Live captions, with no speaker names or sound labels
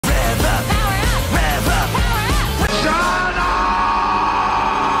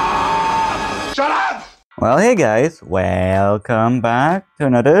Shut up! Well, hey guys, welcome back to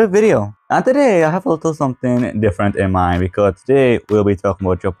another video. And today I have a little something different in mind because today we'll be talking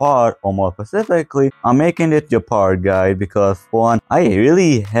about Gepard, or more specifically, I'm making this Gepard guide because for one, I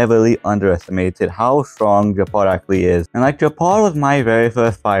really heavily underestimated how strong Gepard actually is. And like Gepard was my very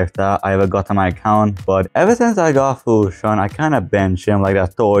first 5-star I ever got on my account, but ever since I got Fusion, I kind of bench him like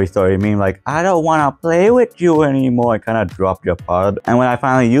that story meme, like I don't want to play with you anymore. I kind of dropped Gepard. And when I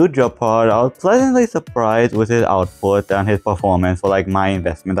finally used Gepard, I was pleasantly surprised with his output and his performance for like my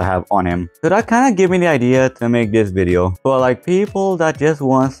investment I have on him. So that kind of gave me the idea to make this video for like people that just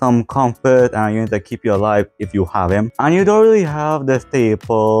want some comfort and a unit that keep you alive if you have him, and you don't really have the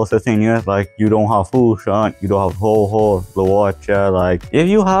staple sustainers, like you don't have Fusion, you don't have Ho-Ho, Blue Watcher. Like if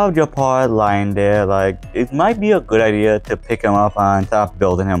you have Gepard lying there, like it might be a good idea to pick him up and start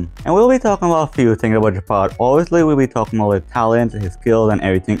building him. And we'll be talking about a few things about Gepard. Obviously we'll be talking about his talents, his skills, and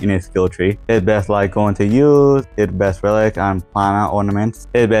everything in his skill tree. His best like going to use, his best relic and planar ornaments,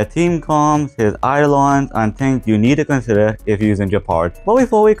 his best team comms, his eidolons, and things you need to consider if using Gepard. But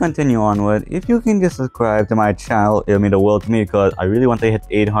before we continue onward, if you can just subscribe to my channel, it'll mean the world to me because I really want to hit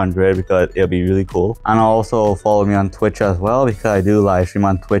 800 because it'll be really cool. And also follow me on Twitch as well because I do live stream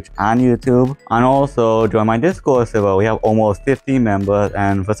on Twitch and YouTube. And also join my Discord server. We have almost 50 members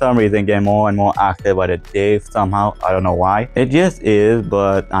and for some reason getting more and more active by the day somehow. I don't know why. It just is,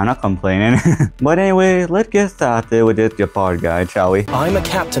 but I'm not complaining. But anyway, let's get started with this Gepard guide, shall we? I'm a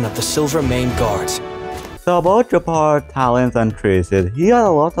captain of the Silver Main Guards. So about Gepard talents and traits, he has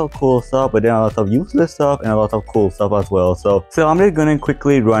a lot of cool stuff, but then a lot of useless stuff and a lot of cool stuff as well. So I'm just gonna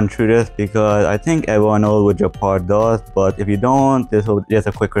quickly run through this because I think everyone knows what Gepard does, but if you don't, this will just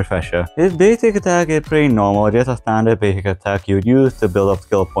a quick refresher. His basic attack is pretty normal, just a standard basic attack you'd use to build up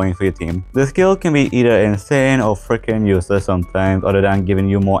skill points for your team. The skill can be either insane or freaking useless sometimes, other than giving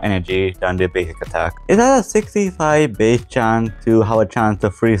you more energy than the basic attack. It has a 65 base chance to have a chance to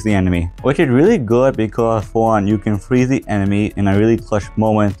freeze the enemy, which is really good because for one, you can freeze the enemy in a really clutch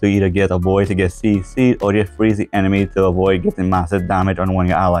moment to either get a boy to get CC'd or just freeze the enemy to avoid getting massive damage on one of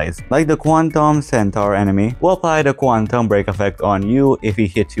your allies. Like the Quantum Centaur enemy will apply the Quantum Break effect on you if he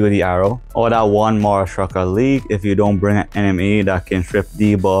hits you with the arrow, or that one Mara Strucker League if you don't bring an enemy that can strip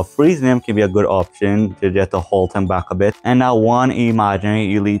debuff. Freezing him can be a good option to just to hold him back a bit. And that one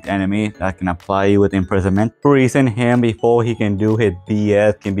imaginary elite enemy that can apply you with imprisonment. Freezing him before he can do his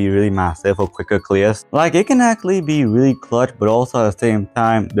BS can be really massive for quicker clears. Like it can actually be really clutch, but also at the same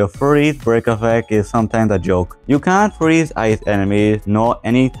time, the freeze break effect is sometimes a joke. You can't freeze ice enemies, nor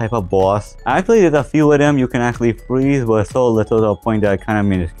any type of boss. Actually, there's a few of them you can actually freeze, but so little to a point that kind of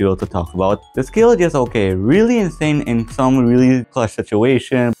minuscule to talk about. The skill is just okay, really insane in some really clutch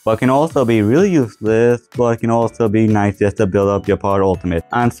situation, but can also be really useless, but can also be nice just to build up Gepard Ultimate.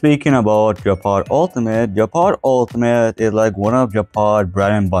 And speaking about Gepard Ultimate is like one of Gepard's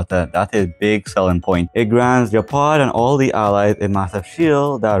bread and butter. That's his big selling point. It grants Gepard and all the allies a massive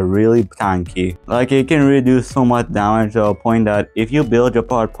shield that are really tanky. Like it can reduce so much damage to a point that if you build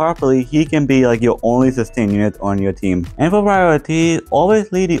Gepard properly, he can be like your only sustain unit on your team. And for priority,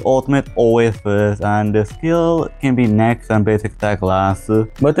 obviously the ultimate always first and the skill can be next and basic attack last.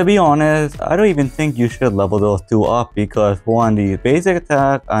 But to be honest, I don't even think you should level those two up because for one, the basic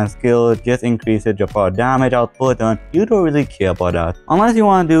attack and skill just increases Gepard damage output and you don't really care about that. Unless you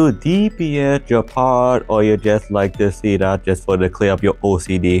want to do DPS Gepard or you just like to see that just for to clear up your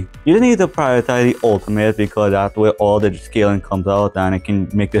OCD. You just need to prioritize the ultimate because that's where all the scaling comes out and it can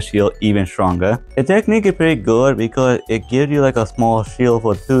make the shield even stronger. The technique is pretty good because it gives you like a small shield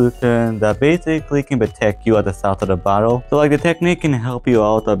for 2 turns that basically can protect you at the start of the battle. So like the technique can help you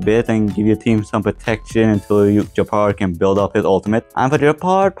out a bit and give your team some protection until Gepard can build up his ultimate. And for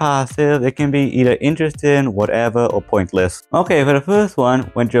Gepard passive, it can be either interesting, whatever, or pointless. Okay, for the first one,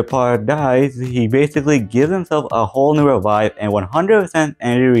 when Gepard dies, he basically gives himself a whole new revive and 100%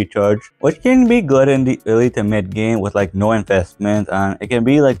 energy recharge, which can be good in the early to mid game with like no investment, and it can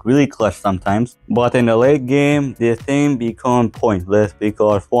be like really clutch sometimes. But in the late game, this thing becomes pointless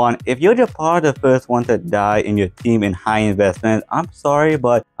because one, if you're Gepard the first one to die in your team in high investment, I'm sorry,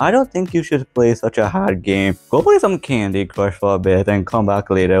 but I don't think you should play such a hard game. Go play some Candy Crush for a bit and come back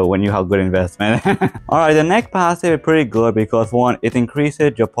later when you have good investment. Alright, the next passive is pretty good because one, it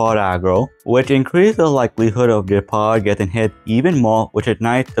increases Gepard aggro, which increases increase the likelihood of Gepard getting hit even more, which is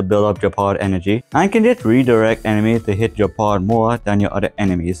nice to build up Gepard energy, and can just redirect enemies to hit Gepard more than your other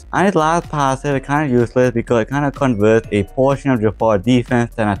enemies. And its last passive is kind of useless because it kind of converts a portion of Gepard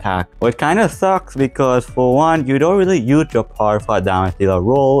defense and attack, which kind of sucks because for one, you don't really use Gepard for a damage dealer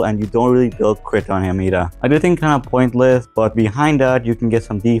role, and you don't really build crit on him either. I do think kind of pointless, but behind that you can get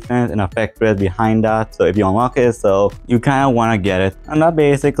some defense and effect rate behind that, so if you unlock it, so you kind of want to get it. And that's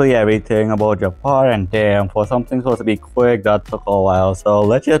basically everything about Gepard, and damn, for something supposed to be quick, that took a while. So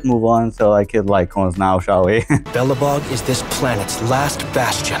let's just move on to like his Lycons now, shall we? Belobog is this planet's last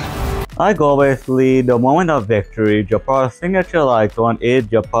bastion. Like obviously, the moment of victory, Gepard's signature Lycon is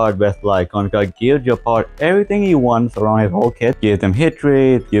Gepard's best Lycon because it gives Gepard everything he wants around his whole kit. Gives him hit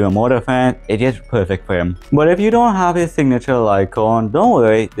rate, gives him more defense, it's just perfect for him. But if you don't have his signature Lycon, don't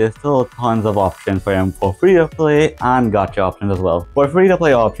worry, there's still tons of options for him for free to play and gacha options as well. For free to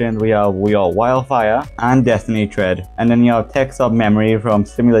play options, we have Wildfire and Destiny Tread. And then you have Text of Memory from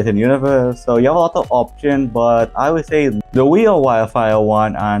Simulated Universe, so you have a lot of options, but I would say the Wildfire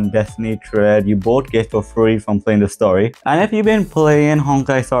one and Destiny Tread you both get for free from playing the story. And if you've been playing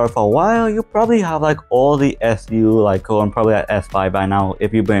Honkai Star for a while, you probably have like all the SU Lycon probably at S5 by now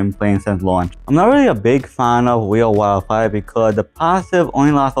if you've been playing since launch. I'm not really a big fan of Wildfire because the passive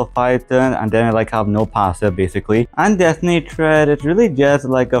only lasts for 5 turns and then I like have no passive basically. And Destiny Tread, it's really just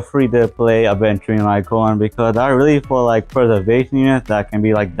like a free to play adventuring Lycon because that really for like preservation units that can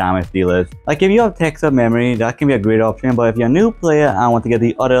be like damage dealers. Like if you have Text of Memory, that can be a great option, but if you're a new player and want to get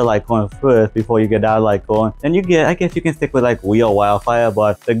the other Lycon first before you get that Lycon, then you get, I guess you can stick with like Wildfire,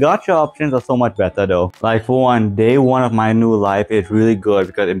 but the gacha options are so much better though. Like for one, day one of my new life is really good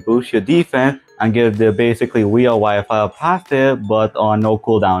because it boosts your defense and gives the basically Wildfire passive but on no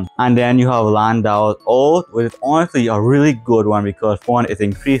cooldown. And then you have Landau Oath, which is honestly a really good one because for one, it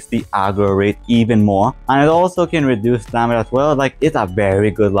increased the aggro rate even more, and it also can reduce damage as well. Like it's a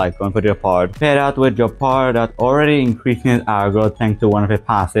very good Lycon for Gepard. Paired out with Gepard that already increasing his aggro thanks to one of his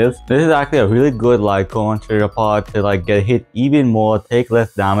passives, this is actually a really good Lycon for Gepard to like get hit even more, take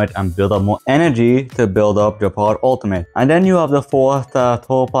less damage, and build up more energy to build up Gepard ultimate. And then you have the 4-star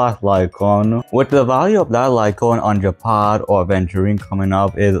Topaz Lycon, with the value of that Lycon on Gepard or Aventurine coming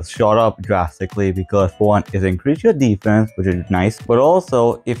up is shot up drastically because for one, it increases your defense, which is nice, but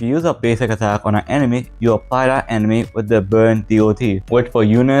also if you use a basic attack on an enemy, you apply that enemy with the burn DOT, which for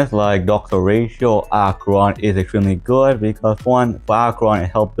units like Dr. Ratio, Akron is extremely good because for one, for Akron it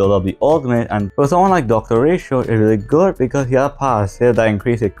helps build up the ultimate, and for someone like Dr. Ratio it's really good because he has a passive that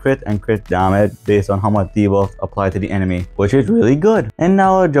increases crit and crit damage based on how much debuffs apply to the enemy, which is really good. And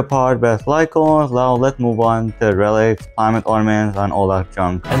now Gepard best Lycon. Now let's move on to relics, climate ornaments, and all that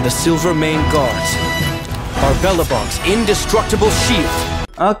junk. And the silver main guards are Belobog's indestructible shield.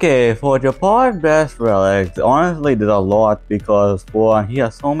 Okay, for Gepard best relics, honestly there's a lot because for one, he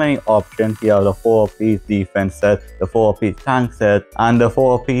has so many options. He has the 4-piece defense set, the 4-piece tank set, and the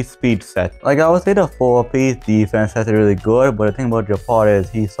 4-piece speed set. Like I would say the 4-piece defense set is really good, but the thing about Gepard is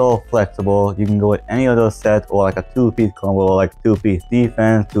he's so flexible. You can go with any of those sets or like a 2-piece combo, like 2-piece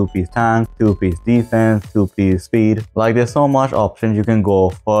defense, 2-piece tank, 2-piece defense, 2-piece speed. Like there's so much options you can go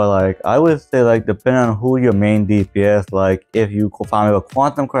for. Like I would say like depending on who your main DPS, like if you farm with a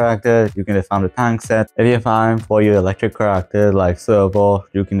quantum character, you can just farm the tank set. If you farm for your electric character like Servo,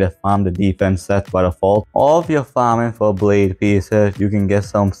 you can just farm the defense set by default. Or if you're farming for blade pieces, you can get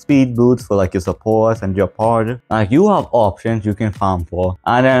some speed boots for like your supports and Gepard. Like you have options you can farm for.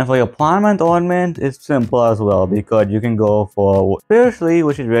 And then for your planet ornament, it's simple as well because you can go for spiritually,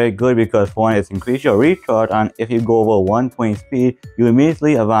 which is very good because for one, it's increase your recharge, and if you go over 120 speed, you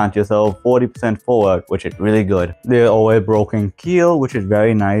immediately advance yourself 40% forward, which is really good. There's always broken keel, which is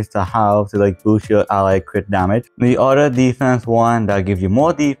very nice to have to like boost your ally crit damage. The other defense one that gives you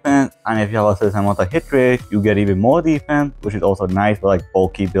more defense, and if you have a certain amount of hit rate, you get even more defense, which is also nice for like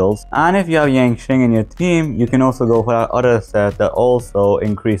bulky builds. And if you have Yangqing in your team, you can also go for that other set that also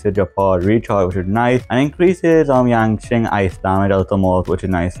increases your Gepard recharge, which is nice, and increases Yangqing ice damage a little more, which is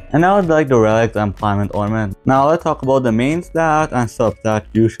nice. And now like the relics and planet ornament. Now let's talk about the main stat and substat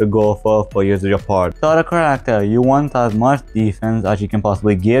you should go for your Gepard. So the character, you want as much defense as you can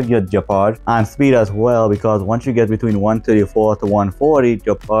possibly give your Gepard, and speed as well, because once you get between 134 to 140,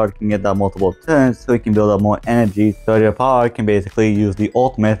 Gepard can get that multiple turns, so you can build up more energy, so Gepard can basically use the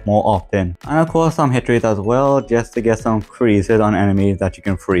ultimate more often. And of course some hit rate as well, just to get some freezes on enemies that you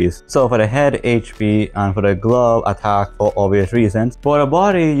can freeze. So for the head, HP, and for the glove, attack for obvious reasons. For the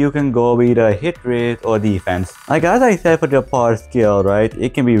body, you can go with either hit rate or defense. Like as I said for Gepard skill, right,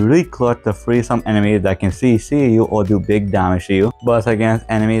 it can be really clutch to freeze some enemies that can CC you or do big damage to you. But against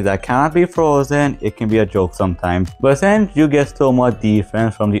enemies that cannot be frozen, it can be a joke sometimes. But since you get so much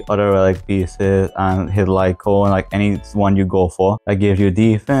defense from the other relic pieces and his light cone, like any one you go for that gives you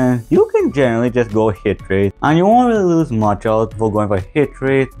defense, you can generally just go hit rate and you won't really lose much out for going for hit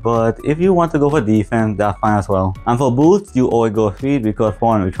rate. But if you want to go for defense, that's fine as well. And for boosts, you always go speed because for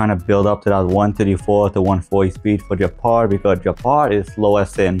one, we're trying to build up to that 134 to 140 speed for Gepard because Gepard is slow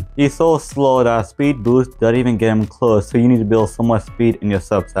as sin. He's so slow that speed boost doesn't even get him close, so you need to build so much speed in your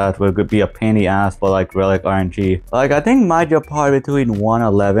substats where it could be a pain in the ass for like relic RNG. Like I think my Gepard between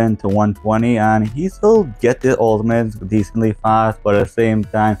 111 to 120 and he still gets the ultimates decently fast, but at the same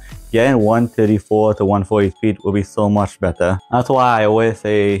time getting 134 to 140 speed will be so much better. That's why I always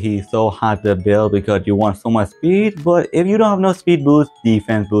say he's so hard to build because you want so much speed, but if you don't have no speed boost,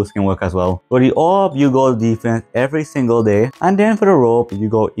 defense boost can work as well. For the orb, you go defense every single day, and then for the rope, you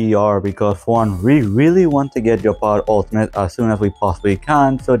go ER because for one, we really want to get Gepard ultimate as soon as we possibly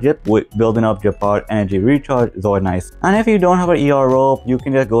can, so just building up Gepard energy recharge is always nice. And if you don't have an ER rope, you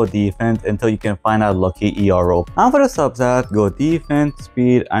can just go defense until you can find that lucky ER rope. And for the substat, go defense,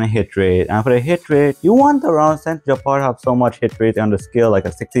 speed, and hit rate. And for the hit rate, you want around, since Gepard have so much hit rate on the skill, like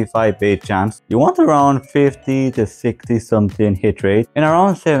a 65 base chance, you want around 50 to 60 something hit rate and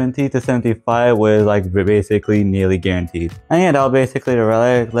around 70 to 75 was like basically nearly guaranteed. And yeah, that was basically the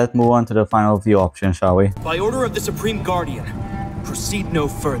relic. Let's move on to the final few options, shall we? By order of the Supreme Guardian, proceed no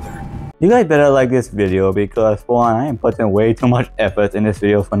further. You guys better like this video because for one, I am putting way too much effort in this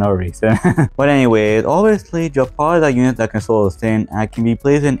video for no reason. But anyways, obviously Gepard is a unit that can solo sustain and can be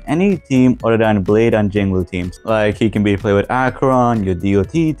placed in any team other than Blade and Jingle teams. Like he can be played with Acheron, your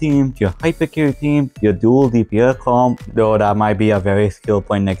DOT team, your Hypercure team, your dual DPS comp, though that might be a very skill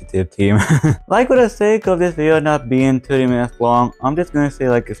point negative team. Like for the sake of this video not being 30 minutes long, I'm just gonna say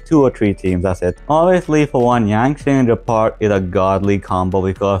like it's 2 or 3 teams, that's it. Obviously for one, Yangtze and Gepard is a godly combo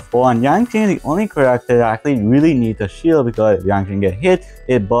because for one, Yangtze is the only character that actually really needs a shield because if Yangtze get hit,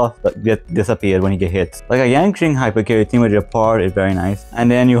 it buff but get disappeared when he get hit. Like a Yangtze Hypercarry team with Gepard is very nice.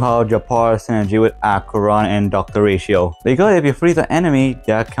 And then you have Gepard synergy with Acheron and Doctor Ratio. Because if you freeze an enemy,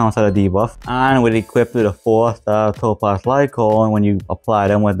 that counts as a debuff. And with equipped with a 4-star Topaz Light Cone, when you apply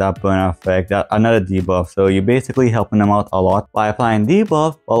them with that burn effect, that's another debuff. So you're basically helping them out a lot by applying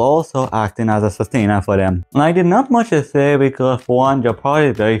debuff while also acting as a sustainer for them. And I did not much to say because for one,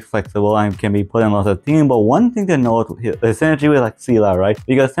 Gepard is very flexible and can be put in lots of teams, but one thing to note is synergy with like Seela, right?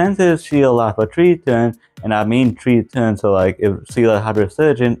 Because since his shield lasts for 3 turns, and I mean 3 turns, so like if Seela had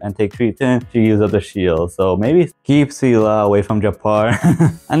Resurgent and take 3 turns, she uses up the shield. So maybe keep Seela away from Gepard.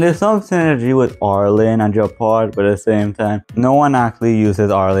 And there's some synergy with Arlen and Gepard, but at the same time, no one actually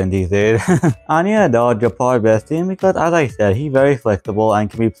uses Arlen these days. And yeah, that was Gepard's best team because as I said, he's very flexible and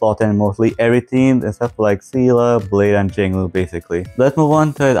can be plotted in mostly every team except for like Seela, Blade, and Jingle basically. Let's move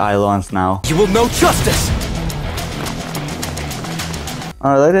on to his Eidolons now. You will know justice!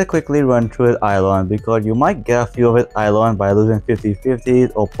 Alright, let's quickly run through his Eidolon because you might get a few of his Eidolon by losing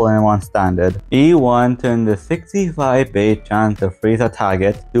 50-50s or pulling him on standard. E1 turns the 65 base chance to freeze a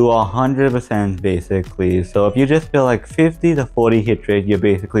target to 100% basically. So if you just feel like 50 to 40 hit rate, you're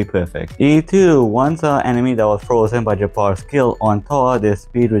basically perfect. E2, once an enemy that was frozen by Gepard's skill on top, their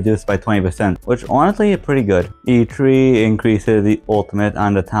speed reduced by 20%, which honestly is pretty good. E3 increases the ultimate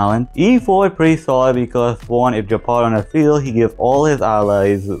and the talent. E4 is pretty solid because for one, if Gepard on the field, he gives all his allies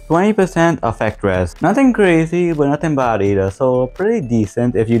 20% effect res. Nothing crazy, but nothing bad either, so pretty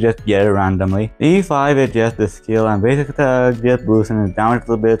decent if you just get it randomly. E5 is just the skill and basic attack, just boosting his damage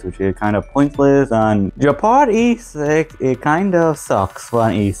a little bit, which is kind of pointless. And Gepard E6, it kind of sucks for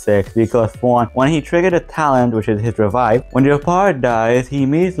an E6 because for one, when he triggered a talent, which is his revive, when Gepard dies, he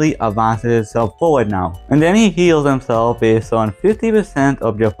immediately advances himself forward now. And then he heals himself based on 50%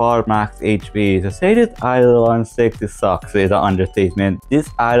 of Gepard max HP. To say this Eidolon 6 sucks is an understatement. This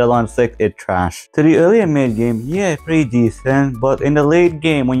Eidolon 6 is trash. To the earlier mid game, yeah, pretty decent, but in the late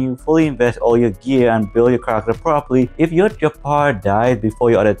game, when you fully invest all your gear and build your character properly, if your Gepard dies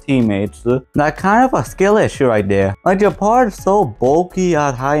before your other teammates, that's kind of a skill issue right there. Like Gepard is so bulky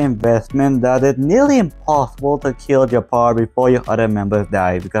at high investment that it's nearly impossible to kill Gepard before your other members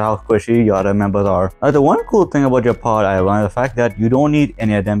die because how squishy your other members are. The one cool thing about Gepard Eidolon is the fact that you don't need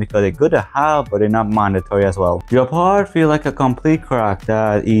any of them because they're good to have, but they're not mandatory as well. Gepard feels like a complete character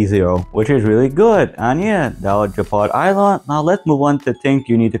at E0, which is really good. And yeah, that was Gepard Eidolon. Now let's move on to things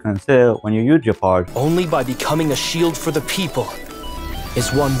you need to consider when you use Gepard. Only by becoming a shield for the people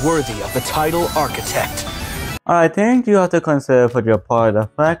is one worthy of the title Architect. I think you have to consider for Gepard the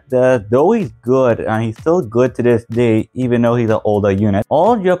fact that though he's good and he's still good to this day even though he's an older unit,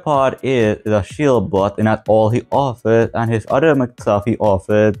 all Gepard is a shield bot and that's all he offers, and his other stuff he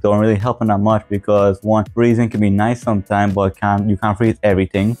offers don't really help him that much because one, freezing can be nice sometimes but you can't freeze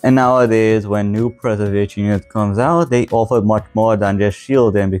everything. And nowadays when new preservation units comes out, they offer much more than just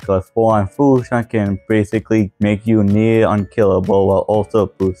shielding because for Fusion can basically make you near unkillable while also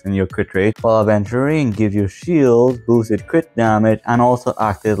boosting your crit rate, while Aventurine gives you shields, boosted crit damage, and also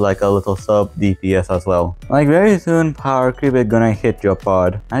acted like a little sub DPS as well. Like very soon power creep is gonna hit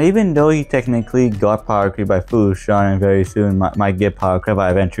Gepard, and even though he technically got power creep by Fusion and very soon might get power creep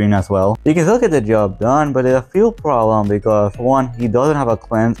by Aventurine as well, he can still get the job done, but there's a few problems because one, he doesn't have a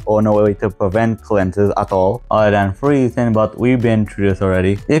cleanse or no way to prevent cleanses at all other than freezing, but we've been through this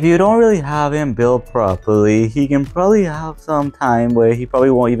already. If you don't really have him built properly, he can probably have some time where he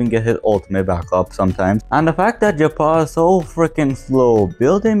probably won't even get his ultimate back up sometimes. And the fact that Gepard is so freaking slow,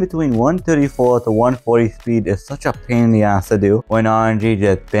 building between 134 to 140 speed is such a pain in the ass to do when RNG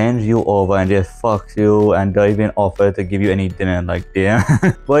just bends you over and just fucks you and don't even offer to give you any dinner, like damn.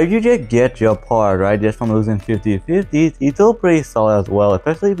 But if you just get Gepard, right, just from losing 50-50s, he's still pretty solid as well,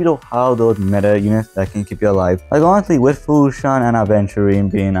 especially if you don't have those meta units that can keep you alive. Like honestly, with Fusion and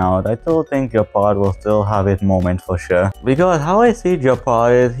Aventurine being out, I still think Gepard will still have his moment for sure. Because how I see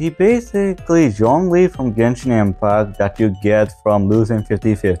Gepard is he basically Zhongli from Genshin Impact that you get from losing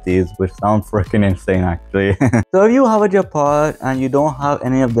 50-50s, which sounds freaking insane actually. So if you have a Gepard and you don't have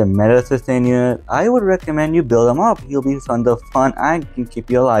any of the meta sustain units, I would recommend you build him up. He'll be tons of fun and can keep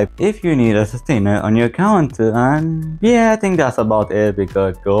you alive if you need a sustainer on your account. And yeah, I think that's about it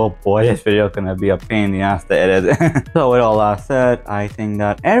because oh boy, this video gonna be a pain in the ass to edit. So with all that said, I think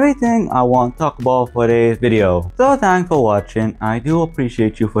that everything I want to talk about for today's video. So thanks for watching. I do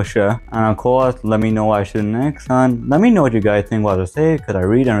appreciate you for sure. And of course, let me know what I should do next, and let me know what you guys think what to say because I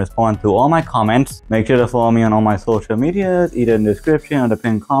read and respond to all my comments. Make sure to follow me on all my social medias, either in the description or the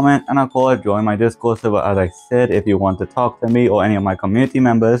pinned comment, and of course join my Discord server as I said if you want to talk to me or any of my community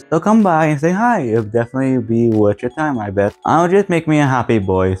members. So come by and say hi. It'll definitely be worth your time, I bet. I'll just make me a happy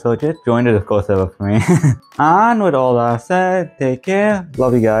boy, so just join the Discord server for me. And with all that said, take care,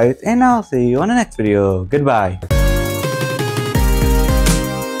 love you guys, and I'll see you on the next video. Goodbye.